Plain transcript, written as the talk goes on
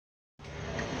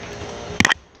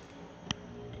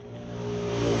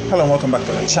Hello and welcome back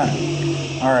to the channel.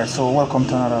 Alright, so welcome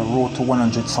to another road to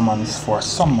 100 summons for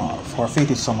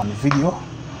fated summon video.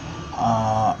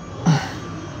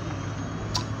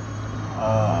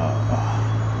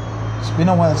 It's been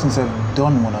a while since I've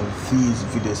done one of these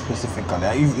videos specifically.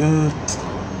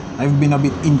 I've been a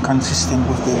bit inconsistent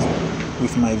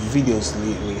with my videos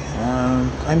lately.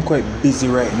 I'm quite busy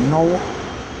right now,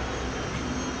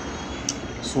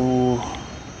 so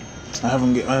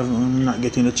I'm not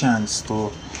getting the chance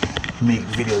to make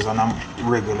videos on a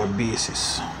regular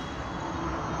basis,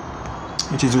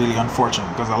 which is really unfortunate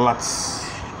because a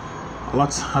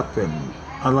lot's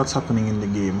happening in the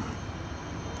game.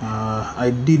 I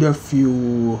did a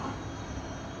few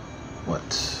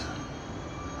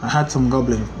I had some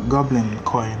goblin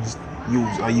coins.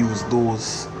 I used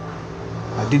those.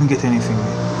 I didn't get anything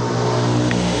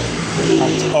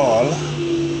at all,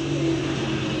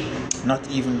 not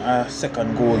even a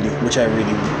second gold, which I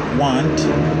really want.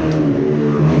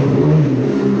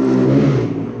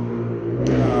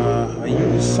 I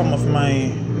used some of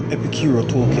my epic hero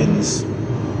tokens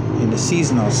in the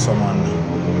seasonal summon,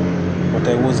 but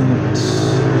I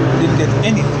didn't get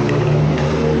anything.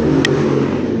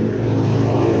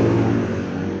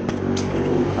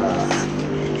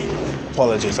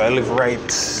 Apologies, I live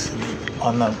right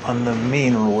on the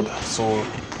main road, so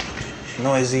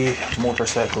noisy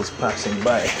motorcycles passing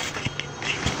by.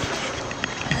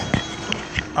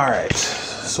 Alright,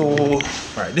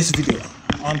 this video,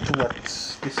 on to what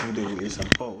this video is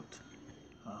about.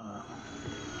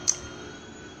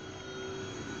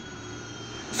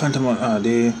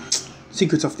 The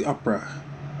Secrets of the Opera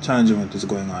challenge event is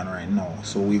going on right now,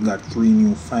 so we got 3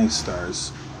 new 5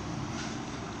 stars.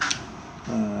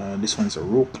 This one's a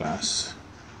rogue class.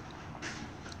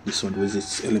 This one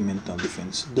resists elemental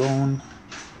defense down,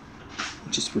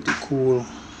 which is pretty cool.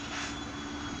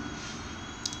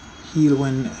 Heal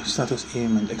when status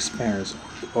ailment expires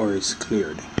or is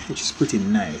cleared, which is pretty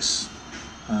nice.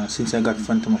 Since I got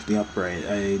Phantom of the Opera,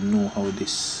 I know how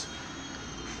this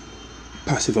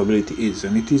passive ability is,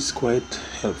 and it is quite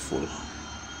helpful.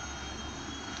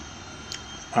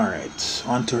 Alright,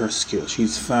 onto her skill.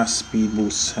 She's fast speed,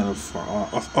 boosts health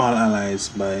of all allies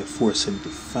by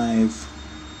 475.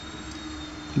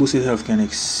 Boosted health can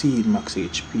exceed max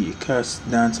HP. Cast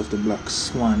Dance of the Black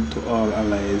Swan to all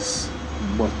allies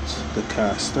but the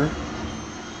caster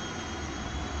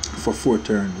for 4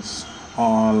 turns.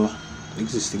 All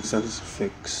existing status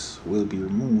effects will be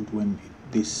removed when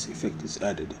this effect is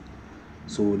added.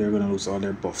 So they're gonna lose all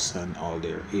their buffs and all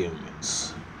their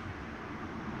ailments,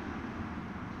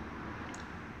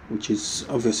 which is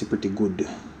obviously pretty good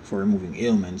for removing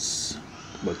ailments.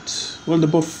 But well, the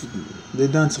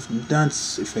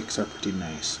dance effects are pretty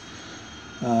nice.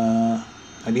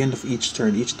 At the end of each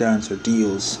turn, each dancer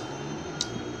deals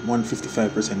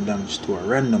 155% damage to a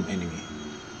random enemy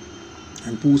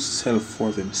and boosts health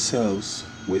for themselves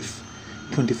with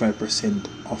 25%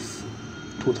 of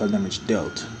total damage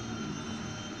dealt.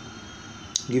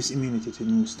 Gives immunity to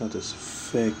new status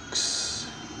effects.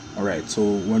 Alright, so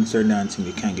once they're dancing,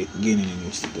 they can't gain any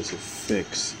new status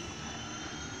effects.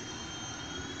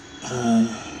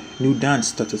 New dance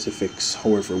status effects,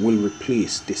 however, will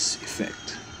replace this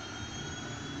effect.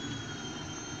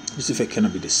 This effect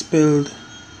cannot be dispelled.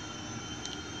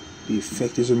 The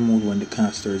effect is removed when the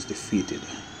caster is defeated.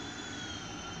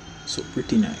 So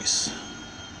pretty nice.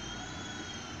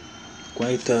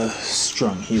 Quite a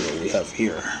strong hero we have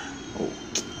here.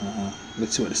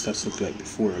 Let's see what the stats look like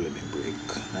before Living Break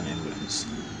and emblems.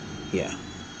 Yeah,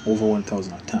 over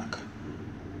 1000 attack.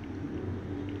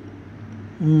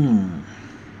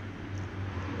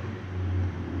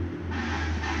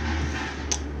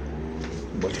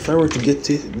 But if I were to get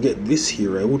this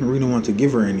here, I wouldn't really want to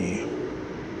give her any.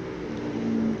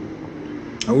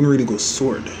 I wouldn't really go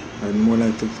sword. I'd more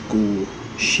like to go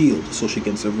shield so she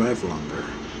can survive longer.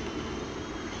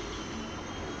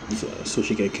 So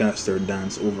she can cast her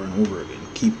dance over and over again,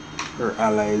 keep her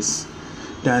allies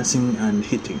dancing and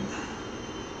hitting.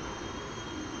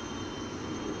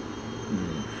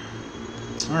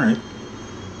 Alright.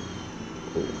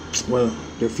 Well,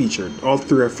 they're featured. All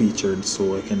 3 are featured,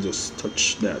 so I can just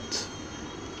touch that.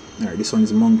 Alright, this one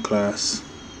is monk class.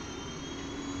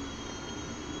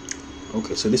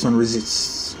 Okay, so this one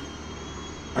resists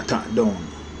attack down.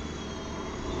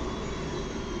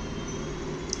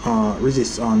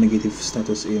 Resists all negative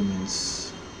status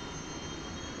ailments.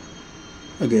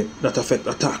 Again, that affect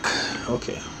attack.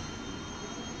 Okay.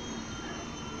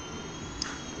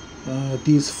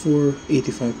 Deals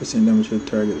 85% damage to the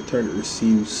target. The target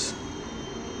receives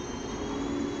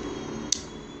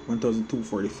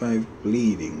 1245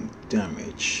 bleeding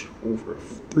damage over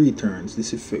 3 turns.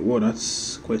 This effect, whoa,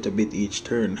 that's quite a bit each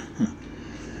turn.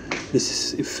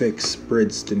 This effect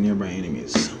spreads to nearby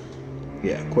enemies.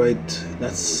 Yeah,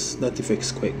 that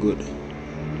effect's quite good.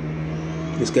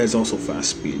 This guy's also fast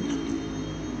speed.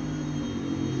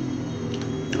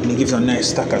 And he gives a nice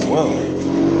stack as well.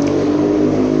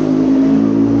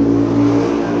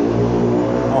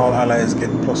 All allies get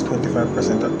plus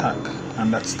 25% attack,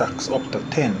 and that stacks up to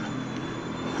 10.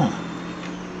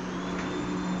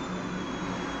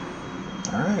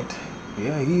 Alright,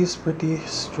 yeah, he's pretty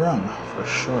strong for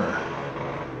sure.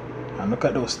 And look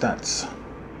at those stats.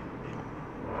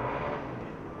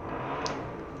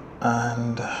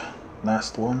 And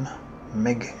last one,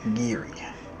 Meg Geary.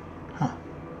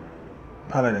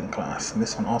 Paladin class, and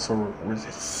this one also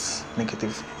resists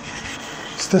negative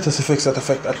status effects that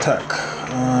affect attack.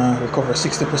 Recover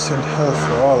 60% health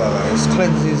for all allies.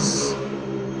 Cleanses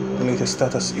the latest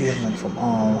status ailment from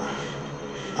all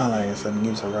allies and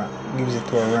gives it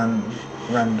to a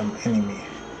random enemy.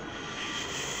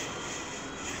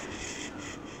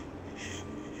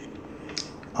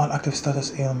 All active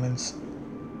status ailments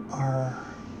are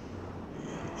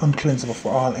uncleansable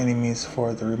for all enemies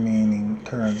for the remaining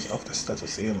turns of the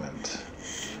status ailment.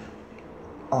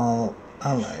 All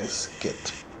allies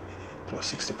get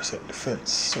plus 60%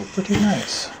 defense, so pretty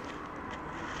nice.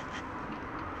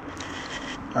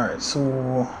 Alright,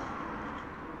 so,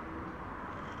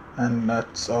 and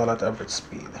that's all at average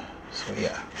speed, so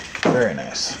yeah, very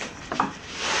nice.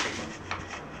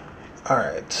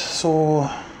 Alright, so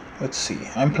let's see,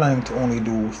 I'm planning to only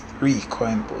do 3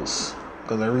 coin pulls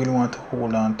because I really want to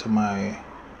hold on to my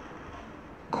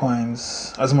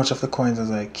coins, as much of the coins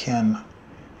as I can,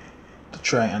 to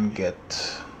try and get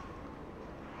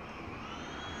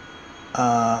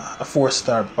a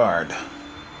 4-star bard.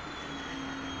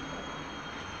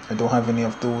 I don't have any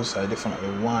of those. I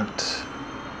definitely want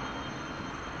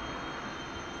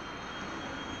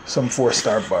some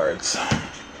 4-star bards.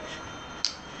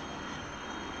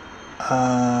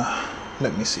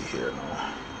 Let me see here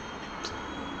now.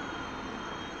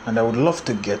 And I would love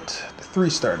to get the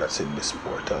 3-star that's in this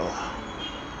portal.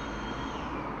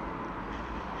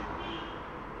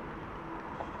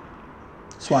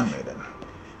 Swan Maiden.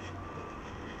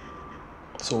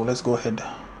 So let's go ahead.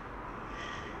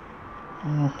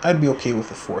 I'd be okay with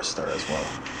the 4-star as well,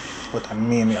 but I'm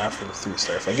mainly after the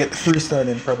 3-star. If I get the 3-star,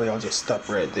 then probably I'll just stop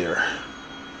right there.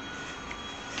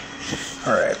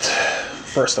 Alright,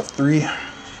 first of 3.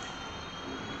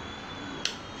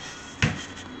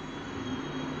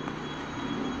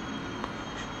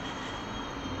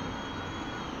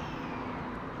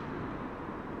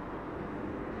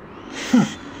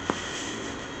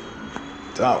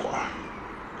 Dawa.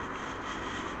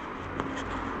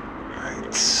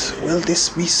 Right, will this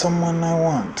be someone I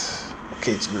want?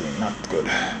 Okay, it's green, not good.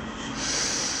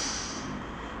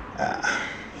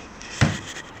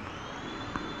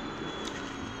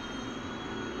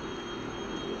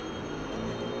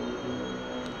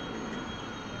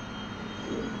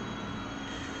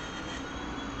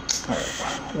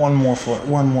 Alright,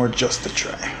 one more just to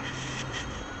try.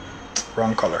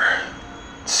 Wrong color.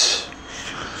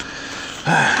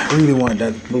 I really want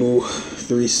that blue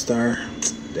 3-star.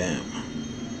 Damn.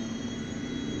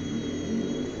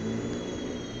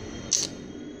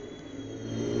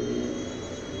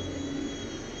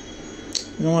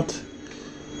 You know what?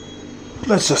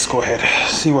 Let's just go ahead,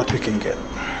 see what we can get.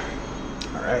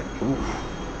 Alright.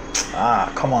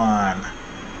 Come on.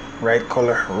 Right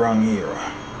color, wrong hero.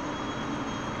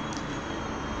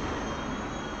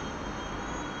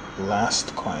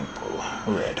 Last coin pull,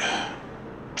 red.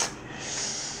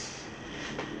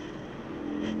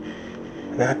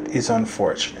 That is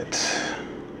unfortunate.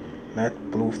 That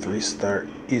blue 3-star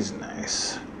is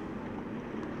nice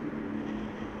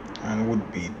and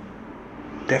would be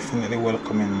definitely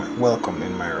welcome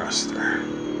in my roster.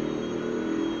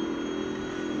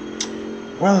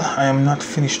 Well, I am not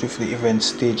finished with the event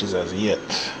stages as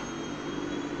yet.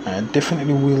 I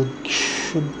definitely will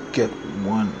get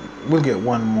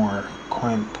one more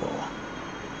coin pull.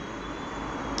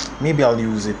 Maybe I'll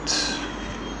use it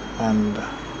and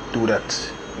do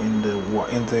that in the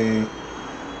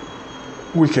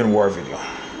weekend war video.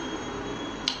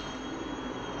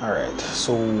 Alright,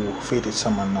 so Fated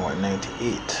Summon now at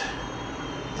 98.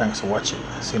 Thanks for watching.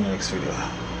 See you in the next video.